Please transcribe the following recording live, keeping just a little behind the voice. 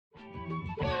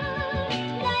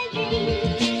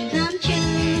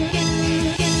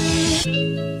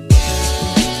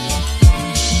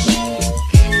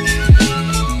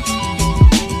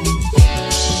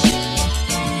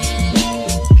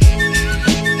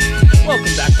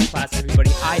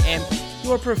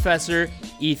your professor,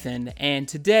 Ethan, and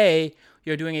today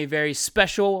we are doing a very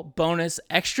special bonus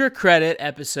extra credit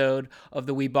episode of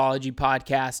the Weebology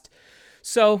podcast.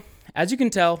 So, as you can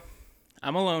tell,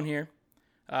 I'm alone here.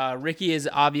 Ricky is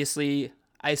obviously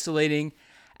isolating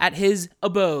at his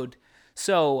abode.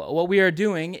 So, what we are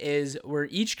doing is we're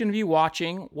each going to be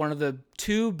watching one of the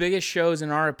two biggest shows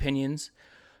in our opinions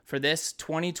for this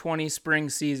 2020 spring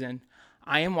season.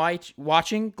 I am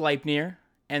watching Gleipnir,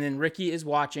 and then Ricky is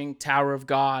watching Tower of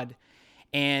God.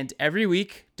 And every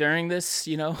week during this,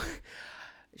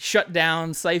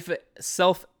 shutdown,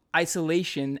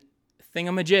 self-isolation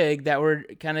thingamajig that we're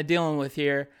kind of dealing with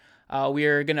here, we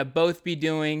are going to both be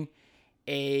doing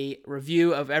a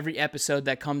review of every episode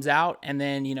that comes out and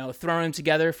then, throwing them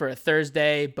together for a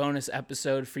Thursday bonus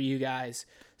episode for you guys.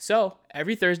 So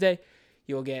every Thursday,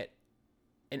 you'll get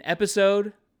an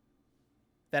episode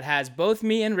that has both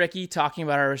me and Ricky talking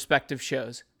about our respective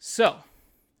shows. So,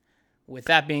 with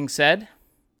that being said,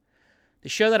 the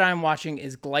show that I'm watching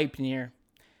is Gleipnir.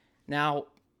 Now,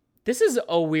 this is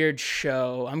a weird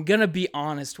show. I'm going to be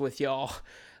honest with y'all.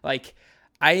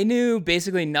 I knew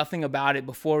basically nothing about it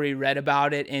before we read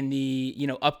about it in the,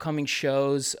 upcoming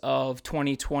shows of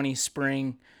 2020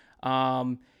 spring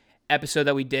episode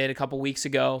that we did a couple weeks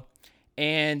ago.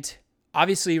 And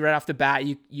obviously, right off the bat,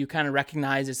 you kind of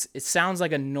recognize it sounds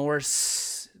like a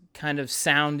Norse kind of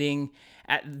sounding,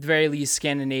 at the very least,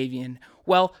 Scandinavian.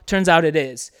 Well, turns out it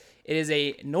is. It is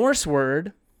a Norse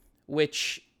word,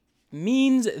 which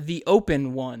means the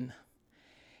open one.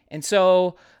 And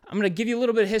so I'm going to give you a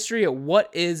little bit of history of what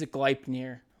is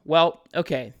Gleipnir. Well,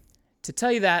 okay, to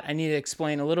tell you that, I need to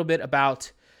explain a little bit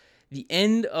about the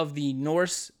end of the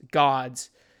Norse gods.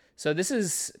 So this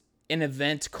is an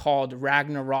event called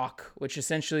Ragnarok, which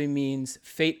essentially means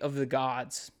fate of the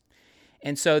gods.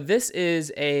 And so this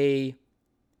is a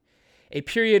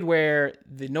period where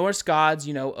the Norse gods,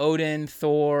 Odin,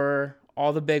 Thor,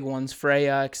 all the big ones,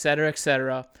 Freya,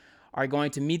 etc., are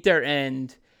going to meet their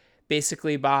end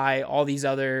basically by all these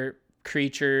other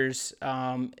creatures.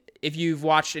 If you've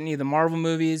watched any of the Marvel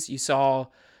movies, you saw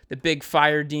the big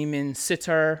fire demon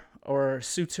Sittar, or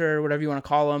Sutur, whatever you want to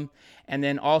call him. And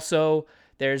then also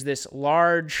there's this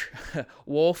large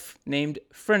wolf named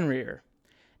Fenrir.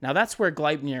 Now that's where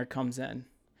Gleipnir comes in.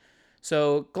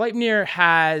 So Gleipnir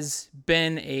has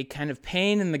been a kind of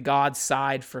pain in the god's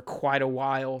side for quite a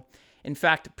while. In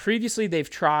fact, previously they've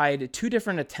tried 2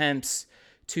 different attempts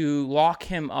to lock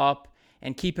him up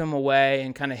and keep him away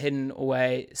and kind of hidden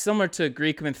away, similar to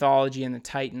Greek mythology and the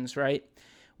Titans, right?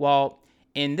 Well,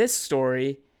 in this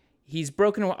story, he's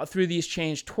broken through these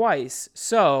chains twice,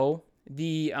 so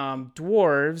the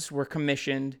dwarves were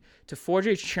commissioned to forge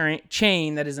a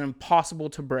chain that is impossible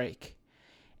to break.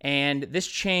 And this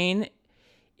chain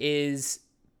is,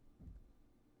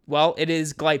 it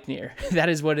is Gleipnir. That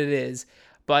is what it is.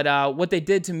 But what they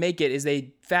did to make it is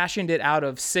they fashioned it out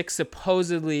of 6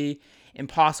 supposedly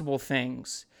impossible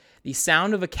things: the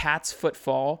sound of a cat's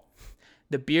footfall,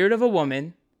 the beard of a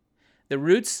woman, the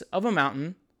roots of a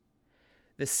mountain,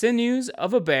 the sinews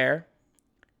of a bear,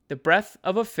 the breath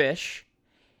of a fish,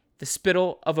 the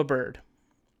spittle of a bird.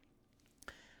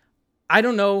 I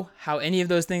don't know how any of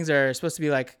those things are supposed to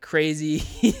be crazy,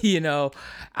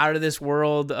 out of this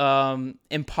world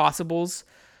impossibles.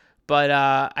 But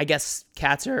I guess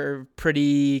cats are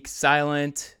pretty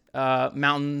silent.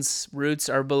 Mountains' roots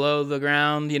are below the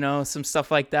ground, some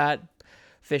stuff like that.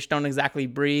 Fish don't exactly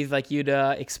breathe like you'd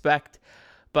expect.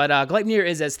 But Gleipnir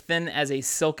is as thin as a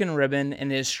silken ribbon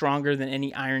and is stronger than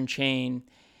any iron chain.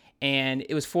 And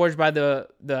it was forged by the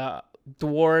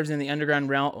dwarves in the underground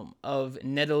realm of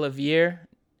Nidavellir.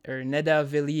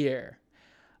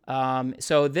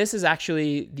 So this is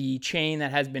actually the chain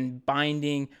that has been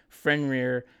binding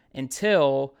Fenrir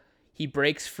until he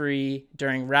breaks free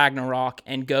during Ragnarok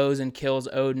and goes and kills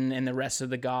Odin and the rest of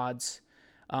the gods.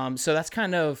 So that's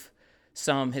kind of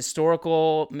some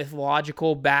historical,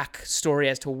 mythological backstory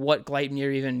as to what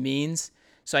Gleipnir even means.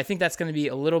 So I think that's going to be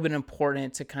a little bit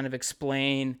important to kind of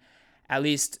explain at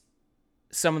least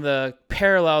some of the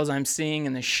parallels I'm seeing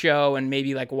in the show and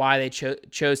maybe why they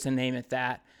chose to name it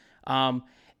that.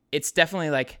 It's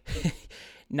definitely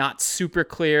not super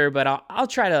clear, but I'll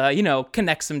try to,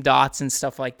 connect some dots and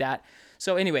stuff like that.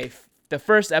 So anyway, the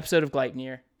first episode of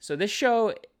Gleipnir. So this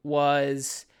show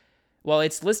was,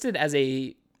 it's listed as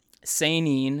a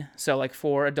seinen, so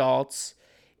for adults.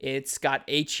 It's got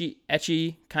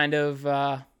ecchi kind of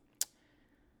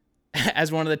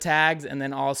as one of the tags, and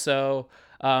then also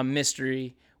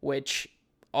mystery, which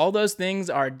all those things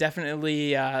are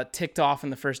definitely ticked off in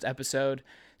the first episode.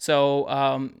 So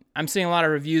I'm seeing a lot of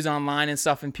reviews online and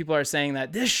stuff, and people are saying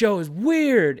that this show is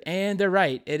weird, and they're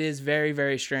right. It is very,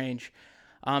 very strange.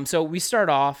 So we start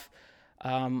off,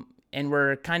 and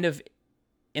we're kind of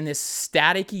in this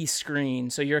staticky screen.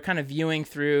 So you're kind of viewing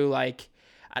through, like,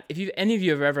 if any of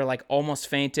you have ever like almost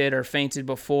fainted or fainted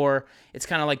before, it's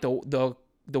kind of like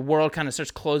the world kind of starts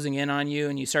closing in on you,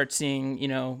 and you start seeing,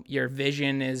 your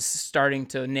vision is starting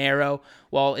to narrow.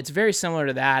 Well, it's very similar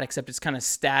to that, except it's kind of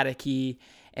staticky,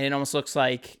 and it almost looks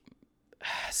like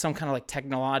some kind of like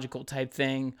technological type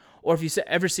thing. Or if you've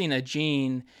ever seen a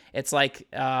gene, it's like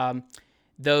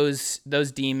those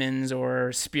demons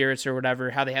or spirits or whatever,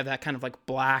 how they have that kind of like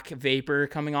black vapor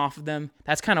coming off of them.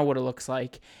 That's kind of what it looks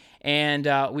like. And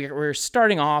we're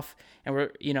starting off, and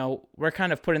we're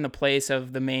kind of put in the place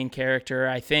of the main character.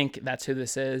 I think that's who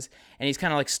this is. And he's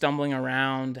kind of like stumbling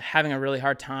around, having a really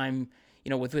hard time,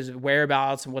 with his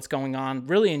whereabouts and what's going on,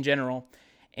 really in general.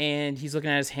 And he's looking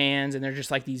at his hands, and they're just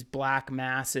like these black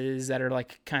masses that are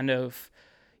like kind of,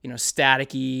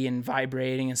 staticky and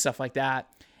vibrating and stuff like that.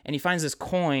 And he finds this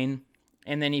coin,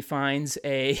 and then he finds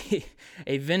a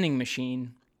vending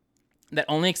machine that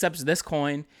only accepts this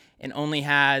coin and only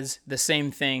has the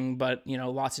same thing, but,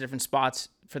 lots of different spots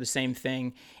for the same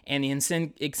thing. And the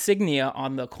insignia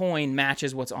on the coin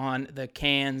matches what's on the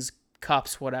cans,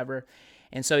 cups, whatever.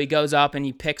 And so he goes up and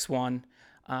he picks one,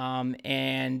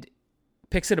 and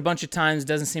picks it a bunch of times,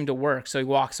 doesn't seem to work. So he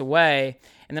walks away,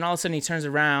 and then all of a sudden he turns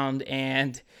around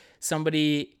and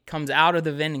somebody comes out of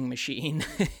the vending machine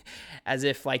as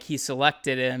if like he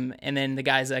selected him. And then the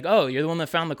guy's like, "Oh, you're the one that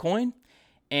found the coin?"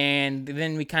 And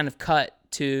then we kind of cut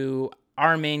to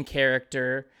our main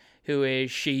character, who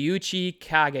is Shiuchi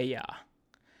Kageya.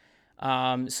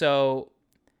 So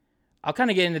I'll kind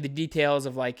of get into the details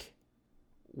of like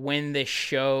when this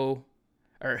show,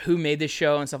 or who made this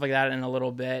show and stuff like that, in a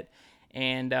little bit.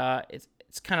 And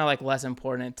it's kind of like less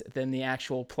important than the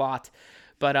actual plot.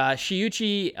 But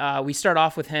Shiuchi, we start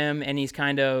off with him, and he's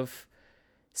kind of,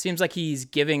 seems like he's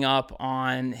giving up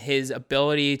on his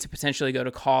ability to potentially go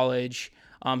to college.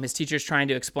 His teacher's trying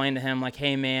to explain to him, like,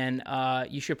 "Hey, man,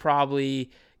 you should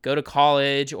probably go to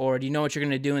college, or do you know what you're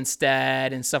going to do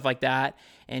instead?" and stuff like that.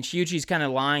 And Shiuchi's kind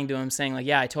of lying to him, saying, like,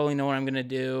 "Yeah, I totally know what I'm going to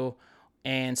do,"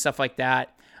 and stuff like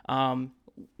that.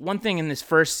 One thing in this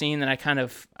first scene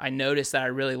that I noticed that I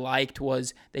really liked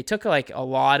was they took like a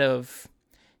lot of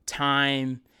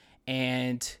time,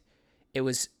 and it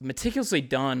was meticulously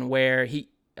done, where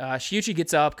Shiuchi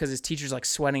gets up because his teacher's like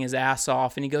sweating his ass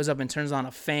off, and he goes up and turns on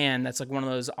a fan that's like one of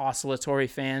those oscillatory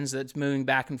fans that's moving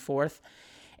back and forth.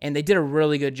 And they did a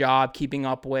really good job keeping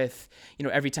up with,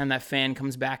 every time that fan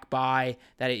comes back by,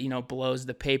 that it, blows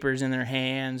the papers in their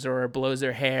hands or blows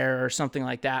their hair or something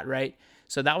like that, right?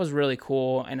 So that was really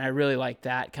cool, and I really like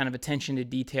that kind of attention to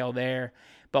detail there.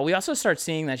 But we also start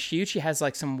seeing that Shiuchi has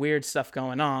like some weird stuff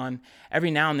going on.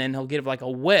 Every now and then he'll get like a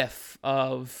whiff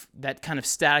of that kind of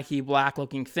staticky black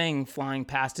looking thing flying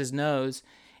past his nose,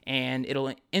 and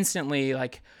it'll instantly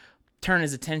like turn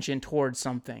his attention towards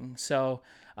something. So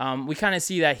we kind of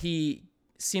see that he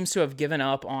seems to have given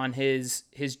up on his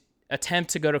attempt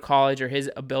to go to college, or his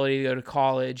ability to go to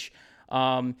college.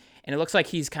 And it looks like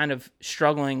he's kind of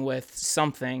struggling with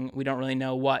something. We don't really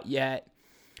know what yet.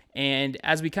 And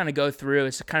as we kind of go through,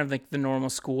 it's kind of like the normal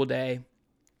school day.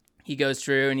 He goes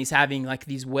through, and he's having like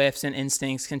these whiffs and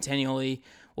instincts continually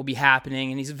will be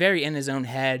happening. And he's very in his own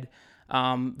head,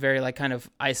 very like kind of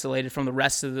isolated from the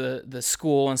rest of the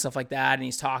school and stuff like that. And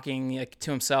he's talking like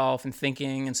to himself and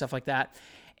thinking and stuff like that.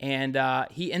 And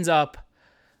he ends up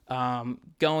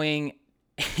going,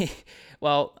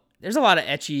 well, there's a lot of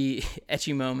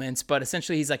etchy moments, but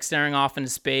essentially he's like staring off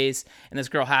into space, and this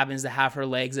girl happens to have her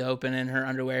legs open and her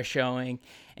underwear showing.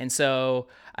 And so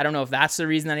I don't know if that's the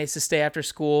reason that he has to stay after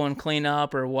school and clean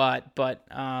up or what, but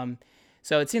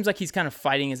so it seems like he's kind of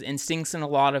fighting his instincts in a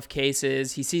lot of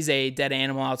cases. He sees a dead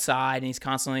animal outside, and he's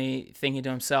constantly thinking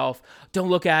to himself, "Don't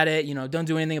look at it, don't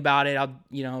do anything about it.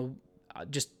 I'll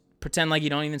just pretend like you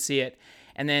don't even see it."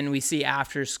 And then we see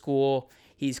after school,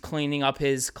 he's cleaning up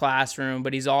his classroom,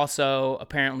 but he's also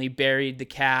apparently buried the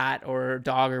cat or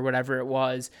dog or whatever it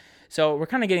was. So we're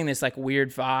kind of getting this like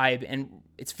weird vibe, and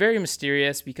it's very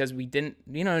mysterious because we didn't,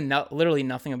 literally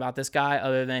nothing about this guy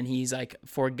other than he's like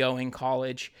foregoing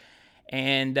college.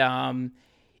 And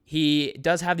he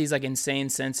does have these like insane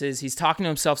senses. He's talking to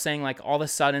himself saying like, all of a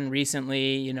sudden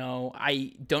recently,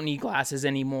 I don't need glasses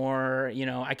anymore.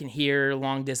 I can hear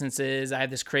long distances. I have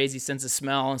this crazy sense of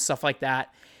smell and stuff like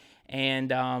that.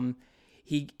 And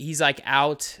he's like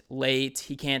out late,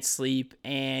 he can't sleep,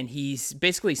 and he's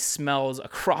basically smells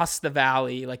across the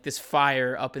valley like this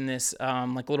fire up in this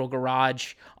like little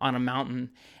garage on a mountain.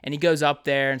 And he goes up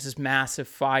there and it's this massive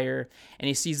fire, and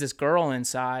he sees this girl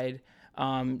inside.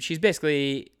 She's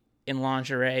basically in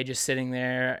lingerie just sitting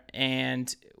there,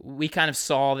 and we kind of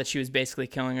saw that she was basically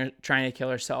trying to kill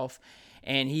herself.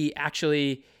 And he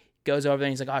actually goes over there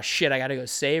and he's like, oh shit, I gotta go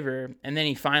save her. And then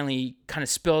he finally kind of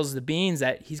spills the beans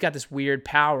that he's got this weird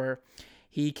power.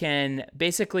 He can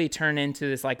basically turn into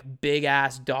this like big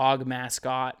ass dog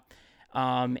mascot.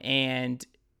 And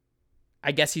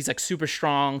I guess he's like super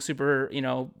strong, super,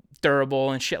 durable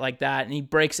and shit like that. And he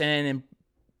breaks in and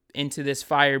into this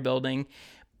fire building,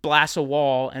 blasts a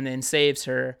wall, and then saves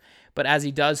her. But as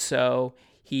he does so,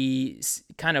 he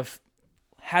kind of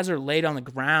has her laid on the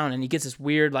ground, and he gets this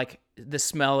weird, like, the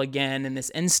smell again, and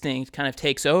this instinct kind of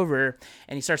takes over,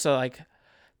 and he starts to, like,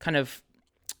 kind of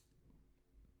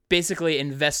basically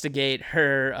investigate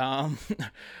her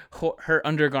her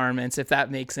undergarments, if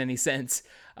that makes any sense.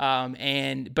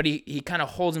 But he kind of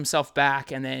holds himself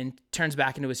back and then turns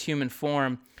back into his human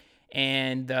form,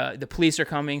 and the police are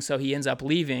coming, so he ends up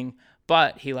leaving,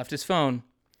 but he left his phone.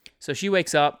 So she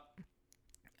wakes up,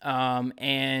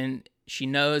 and she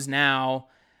knows now.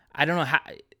 I don't know how,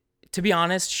 to be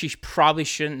honest, she probably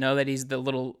shouldn't know that he's the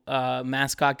little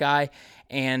mascot guy.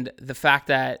 And the fact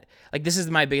that, like, this is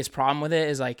my biggest problem with it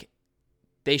is, like,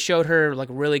 they showed her, like,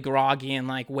 really groggy and,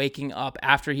 like, waking up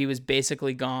after he was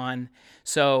basically gone.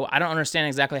 So I don't understand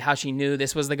exactly how she knew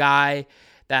this was the guy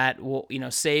that,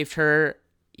 saved her.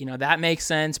 That makes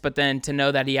sense. But then to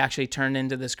know that he actually turned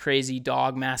into this crazy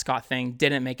dog mascot thing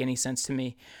didn't make any sense to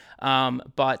me.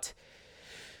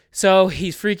 So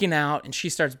he's freaking out, and she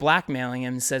starts blackmailing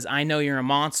him and says, I know you're a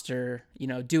monster,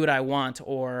 do what I want,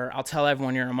 or I'll tell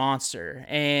everyone you're a monster.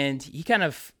 And he kind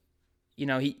of,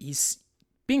 he's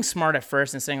being smart at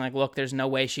first and saying, like, look, there's no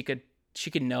way she could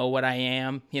know what I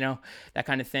am, that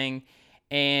kind of thing.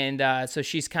 And so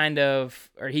he's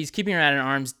keeping her at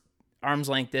an arm's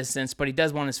length distance, but he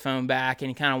does want his phone back, and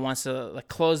he kind of wants to, like,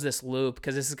 close this loop,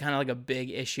 because this is kind of like a big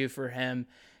issue for him,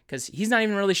 because he's not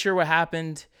even really sure what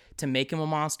happened to make him a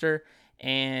monster,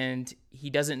 and he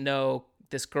doesn't know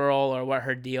this girl or what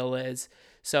her deal is.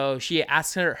 So she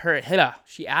asks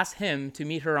she asked him to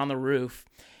meet her on the roof,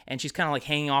 and she's kind of like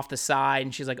hanging off the side,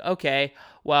 and she's like, okay,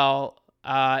 well,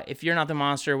 if you're not the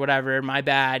monster, whatever, my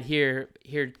bad, here,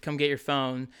 come get your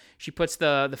phone. She puts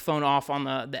the phone off on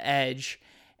the edge,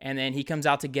 and then he comes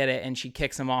out to get it, and she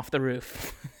kicks him off the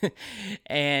roof.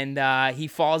 And he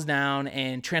falls down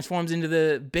and transforms into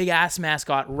the big-ass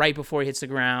mascot right before he hits the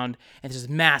ground. And there's this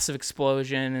massive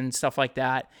explosion and stuff like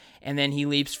that. And then he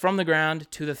leaps from the ground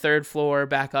to the third floor,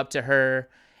 back up to her,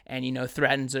 and,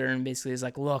 threatens her and basically is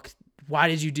like, look, why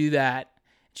did you do that?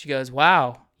 She goes,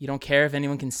 wow, you don't care if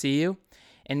anyone can see you?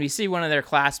 And we see one of their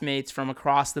classmates from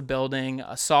across the building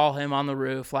saw him on the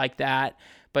roof like that.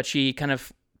 But she kind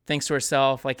of thinks to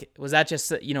herself, like, was that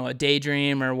just a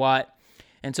daydream or what?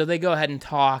 And so they go ahead and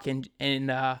talk, and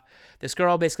this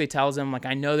girl basically tells him, like,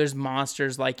 I know there's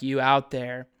monsters like you out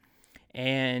there,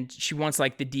 and she wants,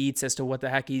 like, the deets as to what the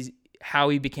heck how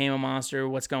he became a monster,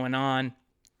 what's going on.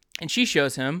 And she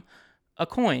shows him a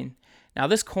coin. Now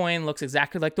this coin looks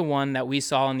exactly like the one that we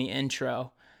saw in the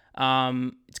intro.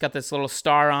 It's got this little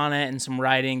star on it and some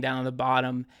writing down at the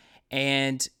bottom,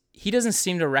 and he doesn't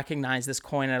seem to recognize this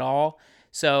coin at all.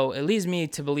 So it leads me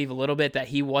to believe a little bit that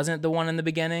he wasn't the one in the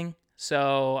beginning.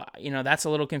 So, that's a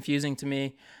little confusing to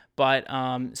me. But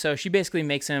so she basically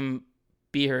makes him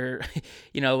be her,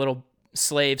 little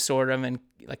slave sort of, and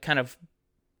like kind of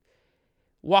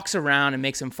walks around and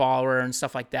makes him follow her and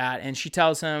stuff like that. And she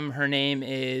tells him her name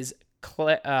is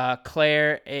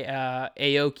Claire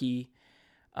Aoki.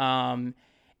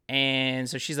 And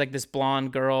so she's like this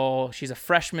blonde girl. She's a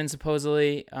freshman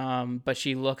supposedly, but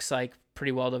she looks like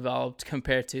pretty well developed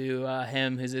compared to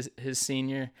him, who's his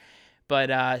senior.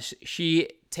 But she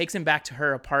takes him back to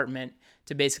her apartment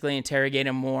to basically interrogate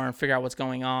him more and figure out what's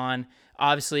going on.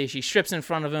 Obviously, she strips in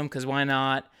front of him because why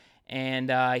not?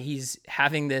 And he's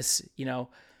having this,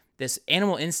 this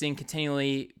animal instinct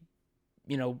continually,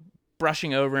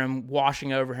 brushing over him,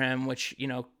 washing over him, which,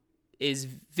 is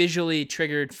visually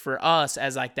triggered for us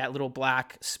as like that little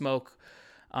black smoke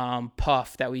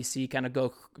puff that we see kind of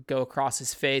go across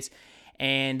his face.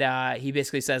 And he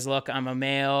basically says, look, I'm a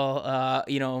male,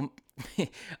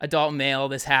 adult male,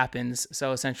 this happens.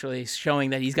 So essentially showing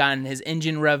that he's gotten his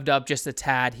engine revved up just a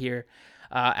tad here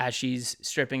as she's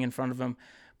stripping in front of him.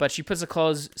 But she puts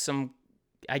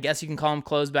I guess you can call them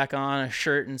clothes back on, a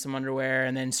shirt and some underwear,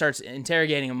 and then starts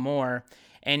interrogating him more.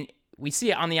 And we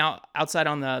see it on the outside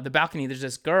on the balcony. There's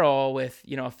this girl with,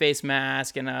 you know, a face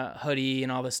mask and a hoodie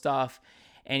and all this stuff.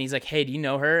 And he's like, hey, do you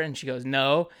know her? And she goes,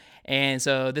 no. And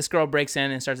so this girl breaks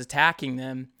in and starts attacking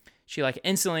them. She like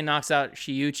instantly knocks out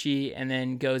Shiuchi and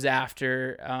then goes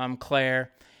after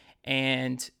Claire.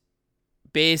 And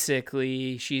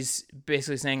basically, she's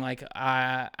basically saying like,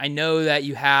 I know that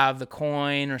you have the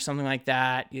coin or something like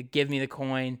that. You give me the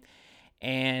coin.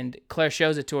 And Claire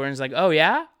shows it to her and is like, oh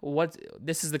yeah,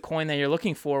 this is the coin that you're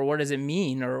looking for. What does it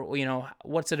mean? Or, you know,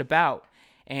 what's it about?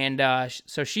 And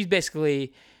so she's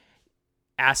basically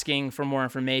asking for more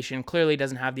information. Clearly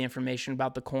doesn't have the information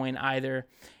about the coin either.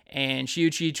 And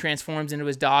Shiuchi transforms into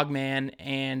his dog man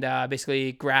and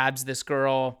basically grabs this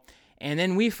girl. And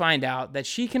then we find out that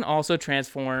she can also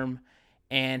transform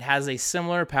and has a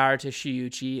similar power to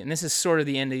Shiuchi. And this is sort of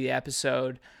the end of the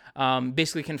episode.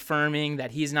 Basically confirming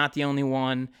that he's not the only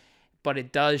one, but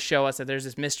it does show us that there's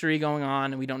this mystery going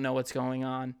on and we don't know what's going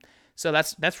on. So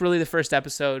that's really the first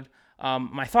episode.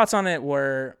 My thoughts on it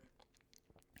were,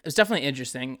 it was definitely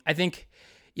interesting. I think,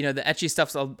 you know, the ecchi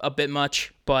stuff's a bit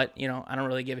much, but, you know, I don't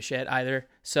really give a shit either.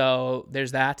 So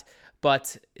there's that.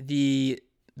 But the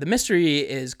mystery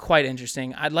is quite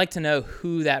interesting. I'd like to know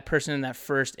who that person in that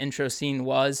first intro scene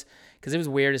was, because it was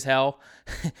weird as hell.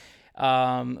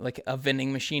 Like a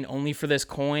vending machine only for this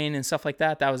coin and stuff like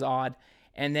that. That was odd.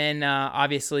 And then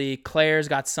obviously Claire's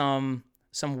got some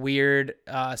weird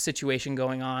situation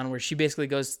going on where she basically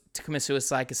goes to commit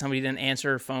suicide because somebody didn't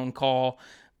answer her phone call.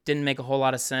 Didn't make a whole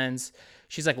lot of sense.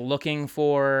 She's like looking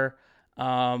for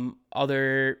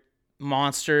other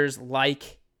monsters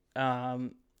like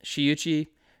Shiuchi,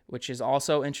 which is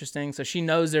also interesting. So she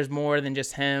knows there's more than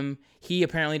just him. He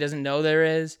apparently doesn't know there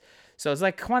is. So it's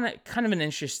like kind of an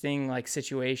interesting like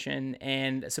situation.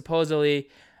 And supposedly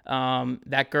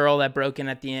that girl that broke in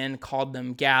at the end called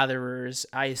them gatherers.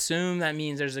 I assume that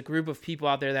means there's a group of people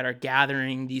out there that are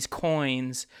gathering these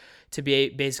coins to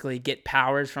basically get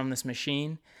powers from this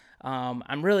machine.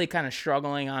 I'm really kind of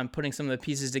struggling on putting some of the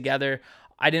pieces together.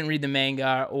 I didn't read the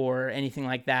manga or anything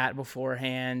like that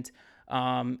beforehand.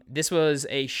 This was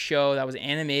a show that was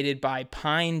animated by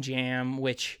Pine Jam,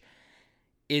 which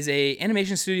is a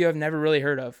animation studio I've never really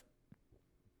heard of.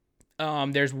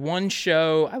 There's one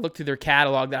show, I looked through their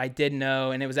catalog that I did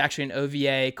know, and it was actually an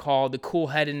OVA called The Cool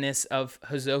Headedness of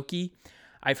Hozoki.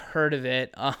 I've heard of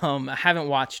it. I haven't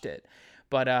watched it.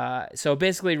 But so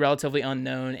basically relatively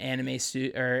unknown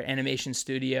animation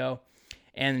studio.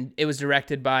 And it was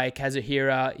directed by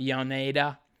Kazuhira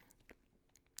Yoneda.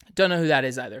 Don't know who that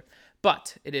is either.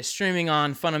 But it is streaming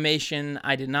on Funimation.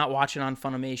 I did not watch it on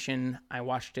Funimation. I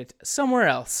watched it somewhere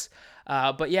else.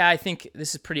 But yeah, I think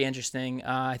this is pretty interesting.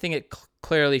 I think it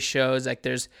clearly shows like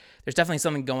there's definitely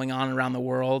something going on around the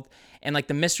world. And like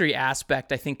the mystery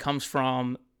aspect, I think, comes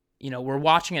from, you know, we're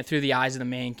watching it through the eyes of the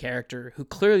main character who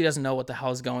clearly doesn't know what the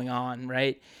hell is going on,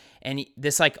 right? And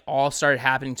this like all started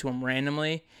happening to him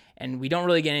randomly. And we don't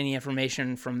really get any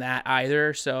information from that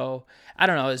either. So I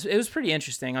don't know. It was pretty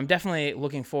interesting. I'm definitely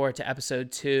looking forward to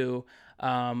episode 2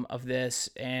 of this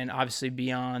and obviously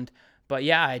beyond. But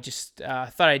yeah, I just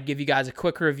thought I'd give you guys a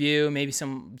quick review, maybe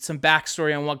some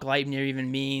backstory on what Gleipnir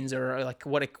even means or like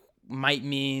what it might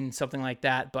mean, something like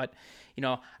that. But, you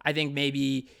know, I think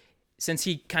maybe since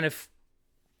he kind of,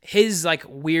 his like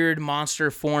weird monster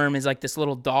form is like this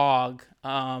little dog,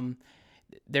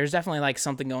 there's definitely like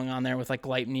something going on there with like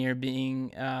Gleipnir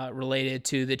being related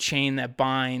to the chain that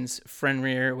binds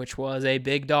Fenrir, which was a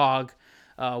big dog,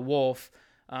 wolf.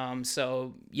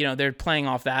 So, you know, they're playing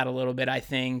off that a little bit, I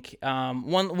think.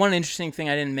 One interesting thing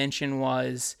I didn't mention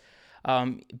was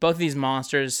both of these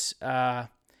monsters,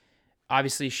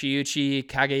 obviously Shiuchi,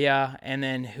 Kaguya, and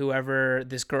then whoever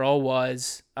this girl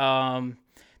was,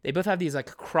 they both have these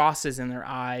like crosses in their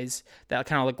eyes that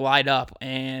kind of like light up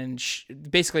and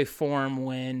basically form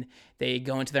when they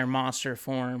go into their monster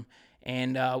form.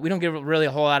 And we don't get really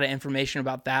a whole lot of information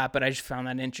about that, but I just found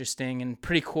that interesting and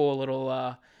pretty cool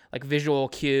little like visual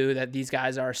cue that these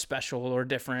guys are special or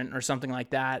different or something like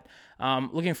that.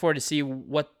 Looking forward to see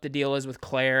what the deal is with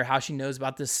Claire, how she knows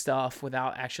about this stuff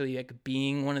without actually like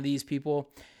being one of these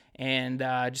people, and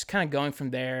just kind of going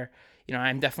from there. You know,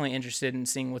 I'm definitely interested in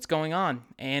seeing what's going on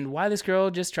and why this girl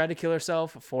just tried to kill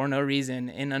herself for no reason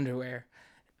in underwear.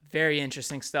 Very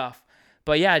interesting stuff.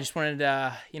 But yeah, I just wanted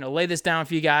to, you know, lay this down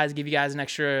for you guys, give you guys an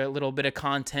extra little bit of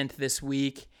content this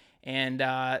week. And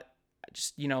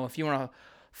just, you know, if you want to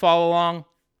follow along,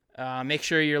 make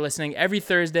sure you're listening every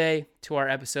Thursday to our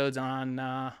episodes on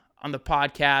the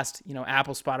podcast, you know,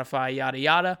 Apple, Spotify, yada,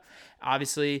 yada.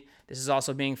 Obviously, this is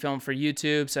also being filmed for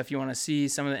YouTube, so if you want to see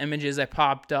some of the images I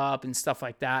popped up and stuff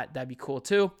like that, that'd be cool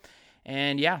too.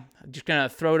 And yeah, I'm just going to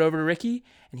throw it over to Ricky,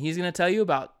 and he's going to tell you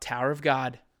about Tower of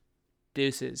God.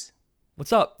 Deuces.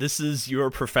 What's up? This is your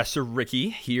Professor Ricky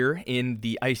here in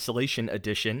the Isolation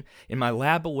Edition in my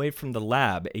lab away from the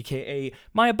lab, aka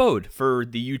my abode for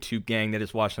the YouTube gang that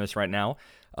is watching this right now.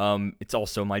 It's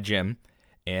also my gym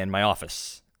and my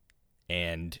office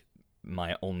and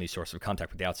my only source of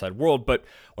contact with the outside world. But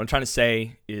what I'm trying to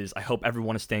say is I hope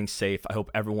everyone is staying safe. I hope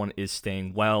everyone is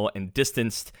staying well and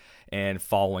distanced and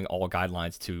following all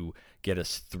guidelines to get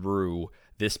us through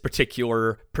this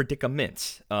particular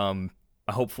predicament.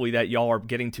 Hopefully that y'all are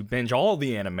getting to binge all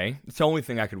the anime. It's the only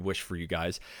thing I could wish for you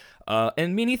guys.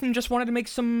 And me and Ethan just wanted to make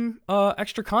some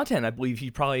extra content. I believe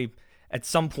he probably at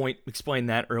some point explained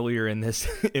that earlier in this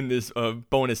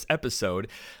bonus episode.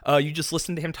 You just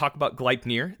listened to him talk about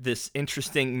Gleipnir, this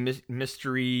interesting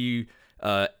mystery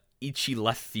Ichi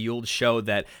left field show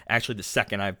that actually the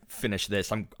second I finish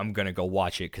this, I'm going to go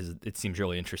watch it because it seems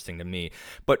really interesting to me.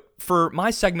 But for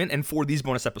my segment and for these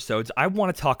bonus episodes, I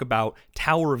want to talk about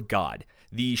Tower of God,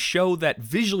 the show that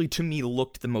visually to me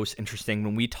looked the most interesting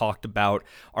when we talked about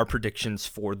our predictions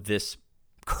for this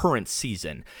current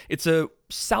season. It's a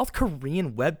South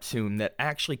Korean webtoon that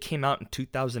actually came out in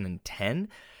 2010,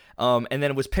 and then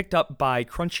it was picked up by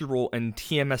Crunchyroll and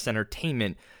TMS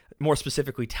Entertainment, more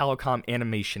specifically Telecom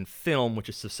Animation Film, which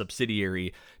is a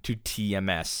subsidiary to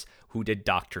TMS, who did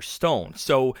Dr. Stone.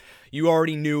 So you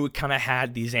already knew it kind of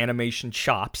had these animation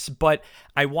chops, but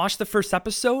I watched the first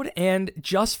episode, and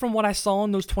just from what I saw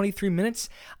in those 23 minutes,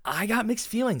 I got mixed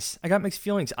feelings.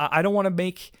 I don't want to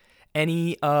make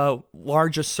any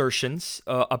large assertions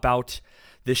about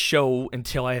this show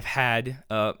until I have had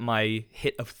my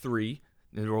hit of 3,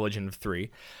 the Religion of 3.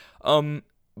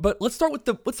 But let's start with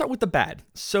the bad.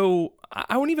 So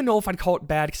I don't even know if I'd call it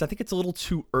bad because I think it's a little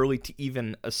too early to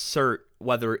even assert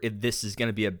whether this is going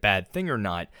to be a bad thing or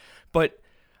not. But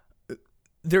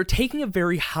they're taking a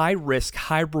very high risk,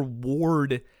 high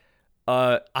reward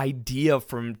idea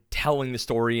from telling the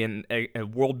story and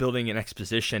world building and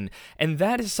exposition, and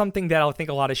that is something that I think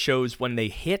a lot of shows, when they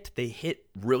hit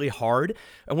really hard,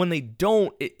 and when they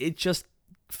don't, it just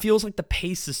feels like the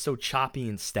pace is so choppy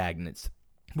and stagnant.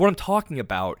 What I'm talking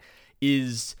about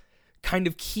is kind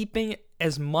of keeping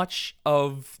as much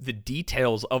of the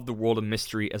details of the world of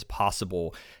mystery as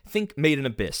possible. Think Made in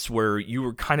Abyss, where you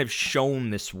were kind of shown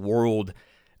this world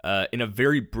in a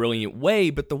very brilliant way,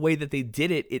 but the way that they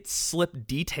did it, it slipped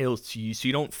details to you so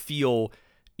you don't feel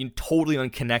totally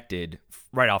unconnected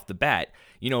right off the bat.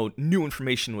 New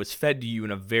information was fed to you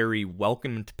in a very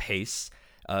welcomed pace.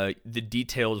 The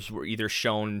details were either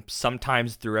shown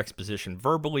sometimes through exposition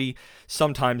verbally,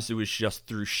 sometimes it was just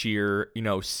through sheer,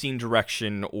 scene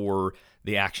direction or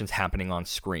the actions happening on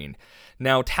screen.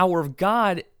 Now, Tower of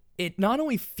God, it not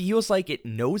only feels like it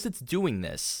knows it's doing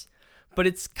this, but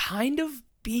it's kind of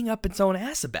being up its own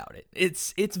ass about it.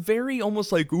 It's very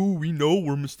almost like, ooh, we know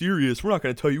we're mysterious, we're not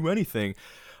going to tell you anything.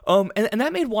 And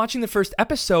that made watching the first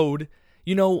episode,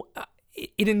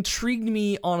 it intrigued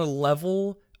me on a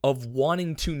level of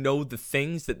wanting to know the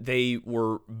things that they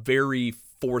were very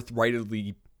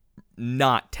forthrightly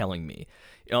not telling me.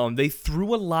 They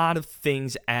threw a lot of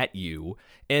things at you,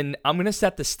 and I'm going to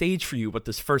set the stage for you what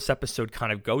this first episode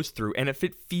kind of goes through. And if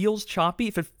it feels choppy,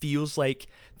 if it feels like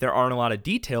there aren't a lot of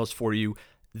details for you,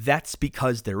 that's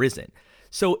because there isn't.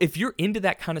 So if you're into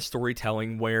that kind of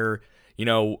storytelling where,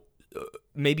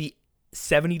 maybe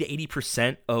 70 to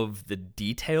 80% of the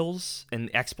details and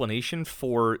explanation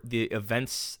for the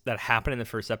events that happen in the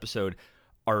first episode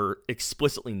are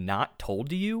explicitly not told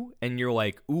to you, and you're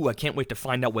like, ooh, I can't wait to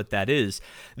find out what that is,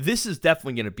 this is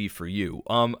definitely going to be for you.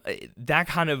 That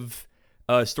kind of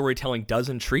storytelling does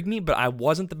intrigue me, but I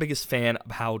wasn't the biggest fan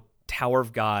of how Tower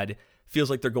of God feels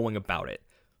like they're going about it.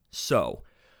 So,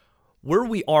 where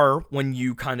we are when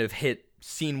you kind of hit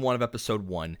scene 1 of episode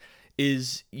 1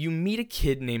 is you meet a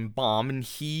kid named Bomb, and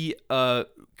he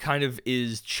kind of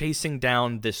is chasing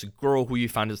down this girl who you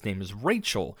found his name is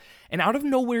Rachel, and out of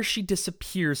nowhere she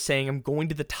disappears saying, I'm going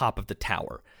to the top of the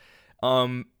tower.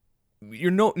 You're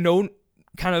no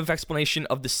kind of explanation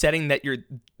of the setting that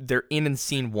they're in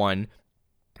scene 1,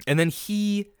 and then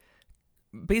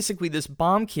this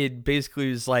Bomb kid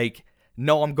basically is like,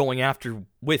 no, I'm going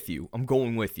with you,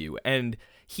 and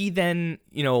he then,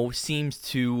 seems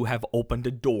to have opened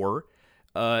a door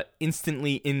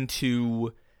instantly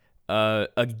into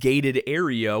a gated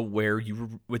area where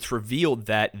it's revealed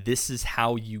that this is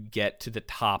how you get to the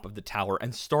top of the tower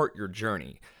and start your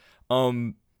journey.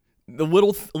 The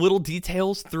little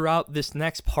details throughout this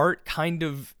next part kind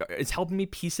of is helping me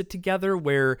piece it together,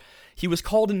 where he was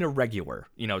called an irregular,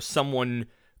 someone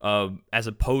as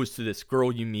opposed to this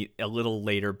girl you meet a little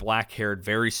later, black-haired,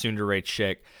 very tsundere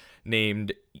chick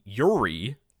named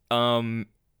Yuri,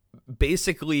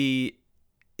 basically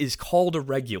is called a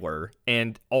regular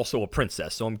and also a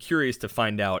princess. So I'm curious to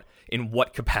find out in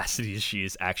what capacities she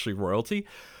is actually royalty,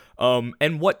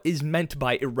 and what is meant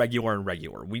by irregular and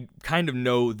regular. We kind of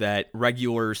know that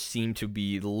regulars seem to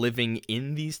be living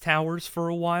in these towers for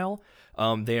a while.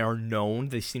 They are known.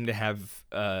 They seem to have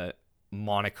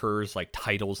monikers, like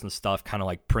titles and stuff, kind of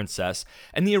like princess.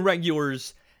 And the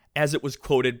irregulars, as it was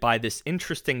quoted by this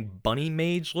interesting bunny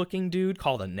mage looking dude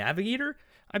called a navigator,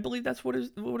 I believe that's what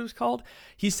it was called.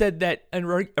 He said that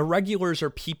irregulars are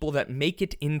people that make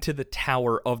it into the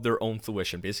tower of their own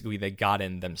fruition. Basically, they got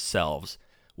in themselves,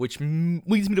 which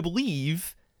leads me to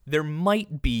believe there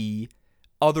might be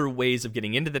other ways of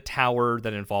getting into the tower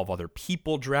that involve other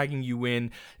people dragging you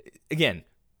in. Again,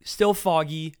 still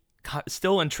foggy,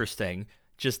 still interesting,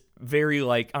 just very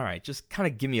like, all right, just kind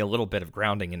of give me a little bit of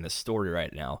grounding in this story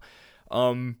right now.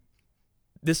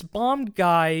 This bomb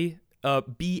guy,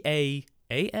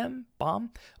 B-A-A-M,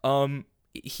 bomb,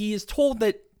 he is told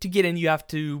that to get in, you have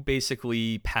to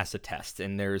basically pass a test,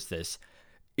 and there's this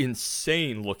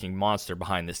insane-looking monster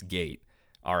behind this gate.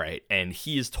 All right, and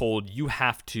he is told you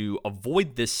have to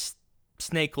avoid this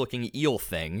snake-looking eel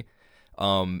thing,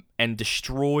 and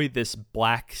destroy this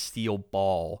black steel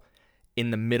ball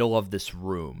in the middle of this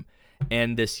room.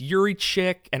 And this Yuri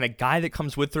chick and a guy that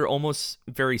comes with her, almost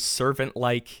very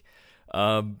servant-like,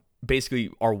 basically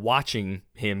are watching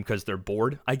him because they're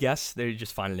bored, I guess. They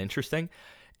just find it interesting.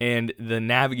 And the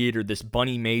navigator, this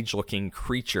bunny mage-looking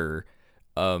creature,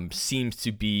 seems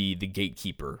to be the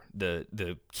gatekeeper,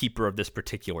 the keeper of this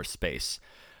particular space.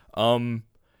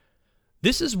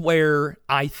 This is where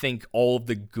I think all of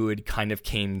the good kind of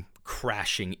came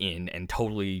crashing in and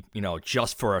totally,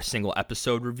 just for a single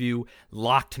episode review,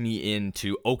 locked me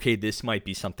into, okay, this might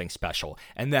be something special.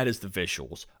 And that is the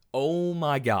visuals. Oh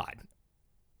my God.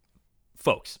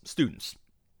 Folks, students,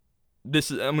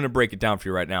 I'm going to break it down for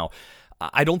you right now.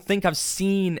 I don't think I've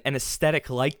seen an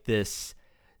aesthetic like this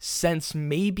since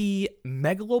maybe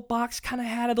Megalobox kind of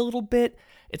had it a little bit.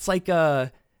 It's like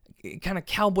a kind of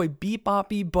Cowboy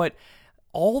Bebop-y, but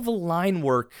all the line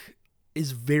work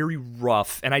is very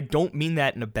rough, and I don't mean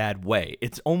that in a bad way.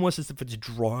 It's almost as if it's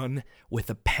drawn with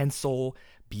a pencil,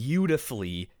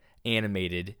 beautifully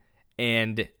animated,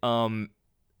 and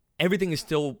everything is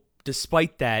still,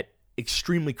 despite that,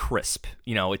 extremely crisp.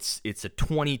 It's a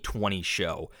 2020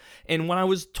 show. And when I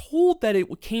was told that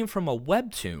it came from a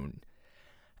webtoon,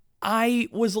 I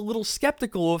was a little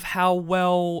skeptical of how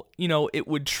well, it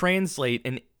would translate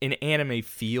an anime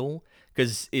feel,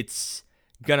 because it's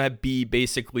gonna be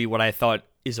basically what I thought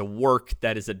is a work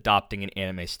that is adopting an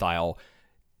anime style.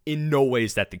 In no way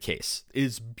is that the case. It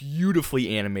is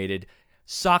beautifully animated.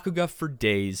 Sakuga for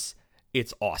days.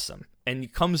 It's awesome. And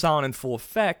it comes on in full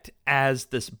effect as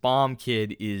this bomb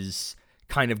kid is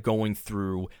kind of going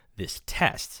through this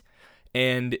test.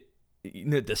 And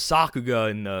the Sakuga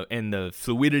and the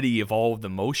fluidity of all of the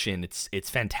motion, it's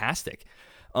fantastic.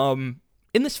 In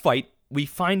this fight, we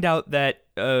find out that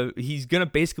he's gonna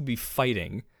basically be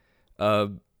fighting a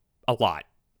lot,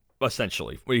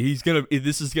 essentially.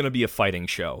 This is gonna be a fighting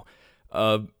show.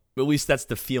 At least that's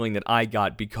the feeling that I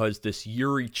got, because this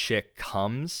Yuri chick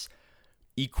comes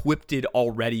equipped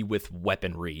already with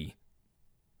weaponry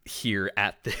here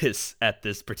at this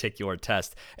particular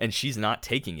test, and she's not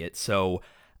taking it. So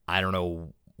I don't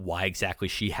know why exactly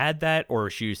she had that, or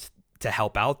she was to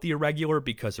help out the irregular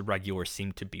because irregulars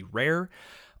seem to be rare.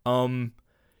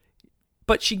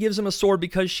 But she gives him a sword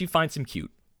because she finds him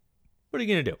cute. What are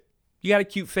you going to do? You got a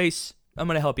cute face. I'm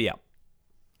going to help you out.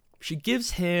 She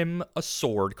gives him a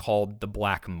sword called the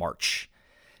Black March.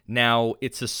 Now,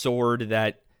 it's a sword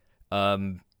that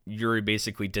Yuri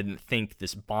basically didn't think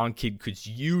this Bond kid could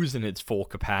use in its full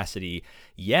capacity.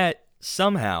 Yet,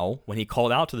 somehow, when he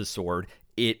called out to the sword,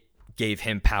 it gave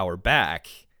him power back.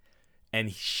 And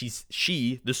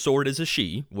the sword is a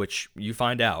she, which you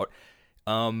find out.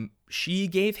 She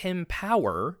gave him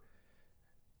power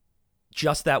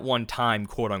just that one time,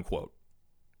 quote unquote.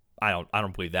 I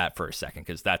don't believe that for a second,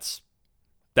 because that's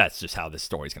just how this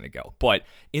story's going to go. But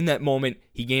in that moment,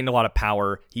 he gained a lot of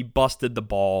power. He busted the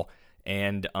ball,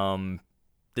 and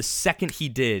the second he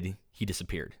did, he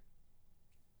disappeared.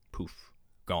 Poof,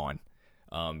 gone.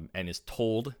 And is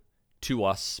told to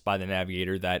us by the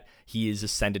navigator that he is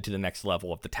ascended to the next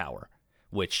level of the tower,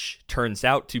 which turns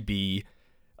out to be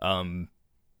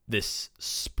this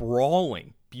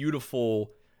sprawling,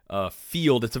 beautiful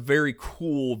field. It's a very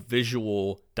cool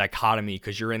visual dichotomy,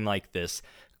 because you're in like this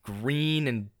green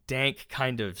and dank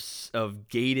kind of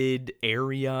gated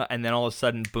area, and then all of a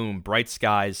sudden, boom, bright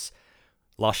skies,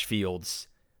 lush fields,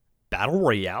 battle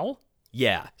royale?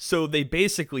 Yeah, so they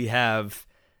basically have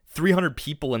 300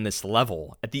 people in this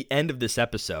level at the end of this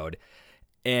episode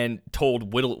and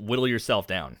told whittle yourself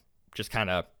down. Just kind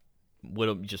of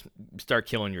just start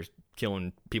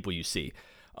killing people you see.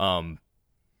 And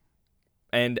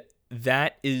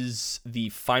that is the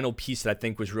final piece that I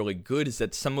think was really good, is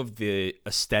that some of the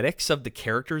aesthetics of the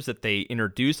characters that they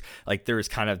introduced, like there was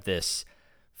kind of this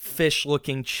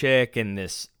fish-looking chick and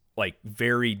this like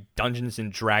very Dungeons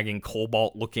and Dragon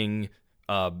cobalt-looking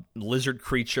lizard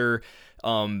creature.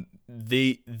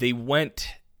 They went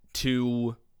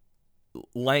to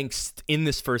lengths in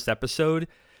this first episode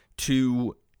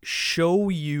to show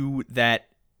you that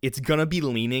it's gonna be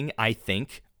leaning, I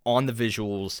think, on the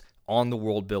visuals, on the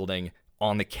world building,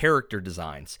 on the character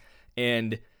designs.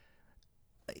 And,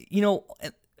 you know,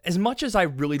 as much as I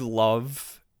really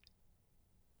love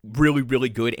really, really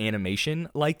good animation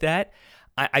like that,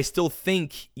 I still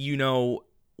think, you know,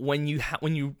 when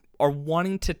you are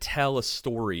wanting to tell a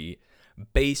story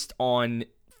based on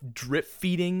drip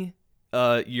feeding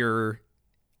your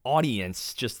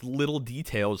audience just little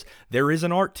details, there is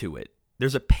an art to it.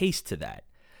 There's a pace to that.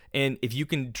 And if you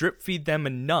can drip feed them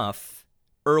enough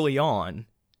early on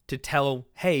to tell,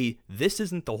 hey, this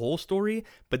isn't the whole story,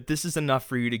 but this is enough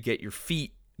for you to get your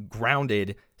feet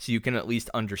grounded so you can at least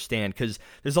understand. Because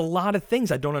there's a lot of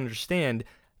things I don't understand,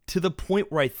 to the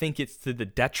point where I think it's to the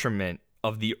detriment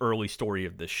of the early story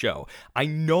of this show. I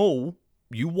know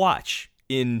you watch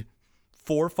in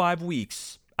 4 or 5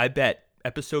 weeks, I bet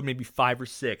episode maybe 5 or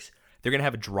 6, they're going to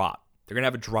have a drop. They're going to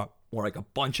have a drop where like a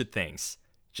bunch of things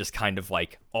just kind of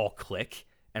like all click.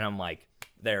 And I'm like,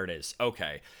 there it is.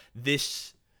 Okay.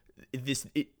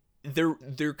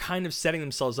 They're kind of setting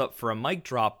themselves up for a mic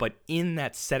drop, but in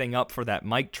that setting up for that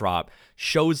mic drop,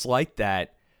 shows like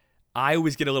that, I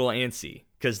always get a little antsy,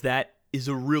 because that is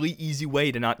a really easy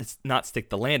way to not stick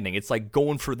the landing. It's like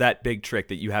going for that big trick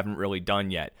that you haven't really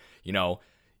done yet. You know,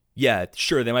 yeah,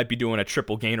 sure, they might be doing a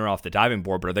triple gainer off the diving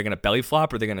board, but are they going to belly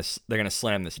flop, or they're going to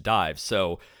slam this dive?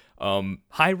 So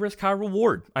high risk, high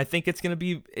reward. I think it's going to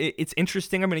be, it's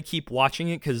interesting. I'm going to keep watching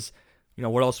it because, you know,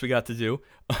 what else we got to do?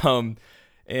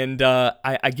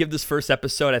 I give this first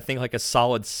episode, I think, like a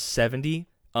solid 70.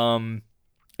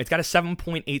 It's got a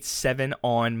 7.87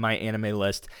 on my anime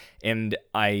list, and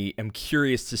I am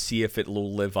curious to see if it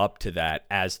will live up to that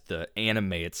as the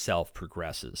anime itself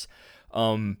progresses.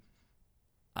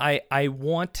 I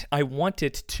want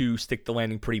it to stick the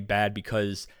landing pretty bad,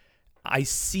 because I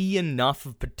see enough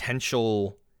of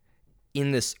potential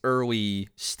in this early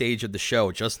stage of the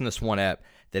show, just in this one ep,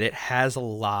 that it has a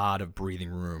lot of breathing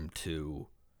room to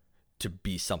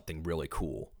be something really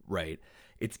cool, right?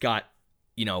 It's got,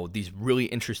 you know, these really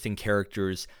interesting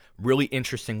characters, really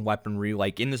interesting weaponry.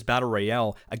 Like in this battle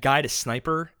royale, a guy had a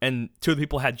sniper, and 2 of the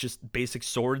people had just basic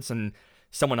swords, and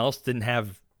someone else didn't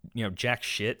have, you know, jack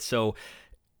shit. So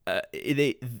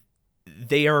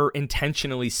they are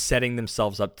intentionally setting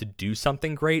themselves up to do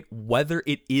something great. Whether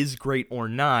it is great or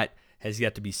not has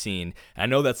yet to be seen. I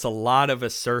know that's a lot of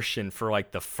assertion for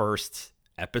like the first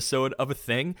episode of a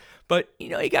thing, but you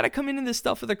know, you got to come into this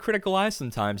stuff with a critical eye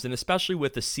sometimes, and especially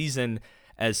with a season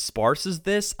as sparse as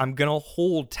this, I'm going to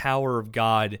hold Tower of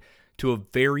God to a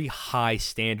very high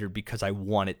standard because I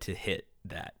want it to hit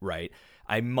that, right?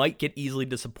 I might get easily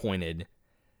disappointed,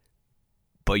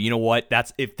 but you know what?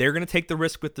 That's, if they're going to take the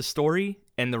risk with the story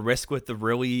and the risk with the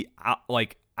really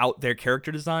out there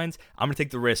character designs, I'm going to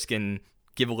take the risk and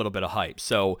give a little bit of hype.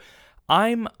 So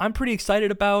I'm pretty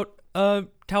excited about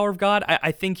Tower of God.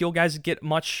 I think you'll guys get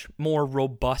much more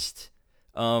robust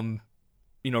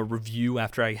review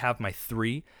after I have my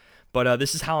 3. But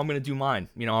this is how I'm going to do mine.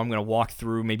 You know, I'm going to walk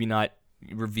through, maybe not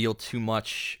reveal too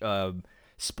much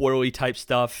spoilery type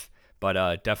stuff,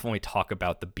 but definitely talk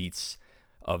about the beats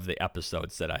of the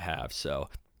episodes that I have. So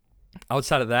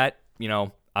outside of that, you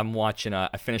know, I'm watching,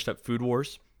 I finished up Food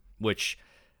Wars, which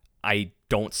I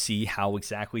don't see how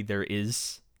exactly there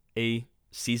is a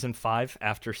season 5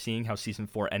 after seeing how season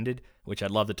 4 ended, which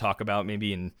I'd love to talk about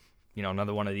maybe in, you know,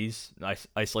 another one of these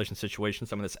isolation situations,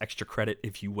 some of this extra credit,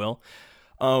 if you will.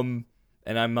 And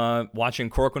I'm watching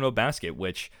Kuroko no Basket,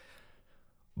 which,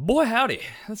 boy howdy,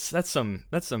 that's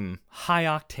some high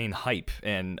octane hype,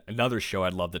 and another show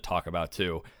I'd love to talk about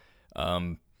too.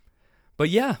 But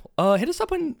yeah, hit us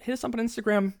up on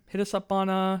Instagram, hit us up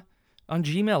on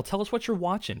Gmail. Tell us what you're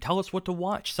watching. Tell us what to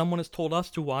watch. Someone has told us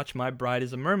to watch My Bride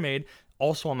is a Mermaid,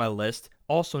 also on my list,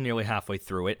 also nearly halfway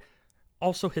through it,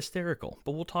 also hysterical,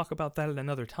 but we'll talk about that at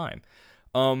another time.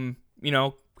 You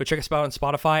know, go check us out on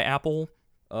Spotify, Apple,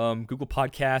 Google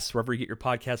Podcasts, wherever you get your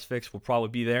podcast fix, we'll probably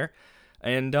be there.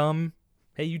 And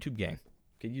hey, YouTube gang,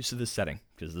 get used to this setting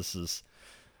because this is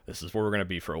where we're gonna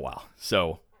be for a while.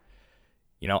 So,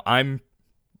 I'm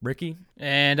Ricky,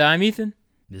 and I'm Ethan.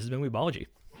 This has been Weebology.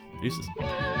 Deuces.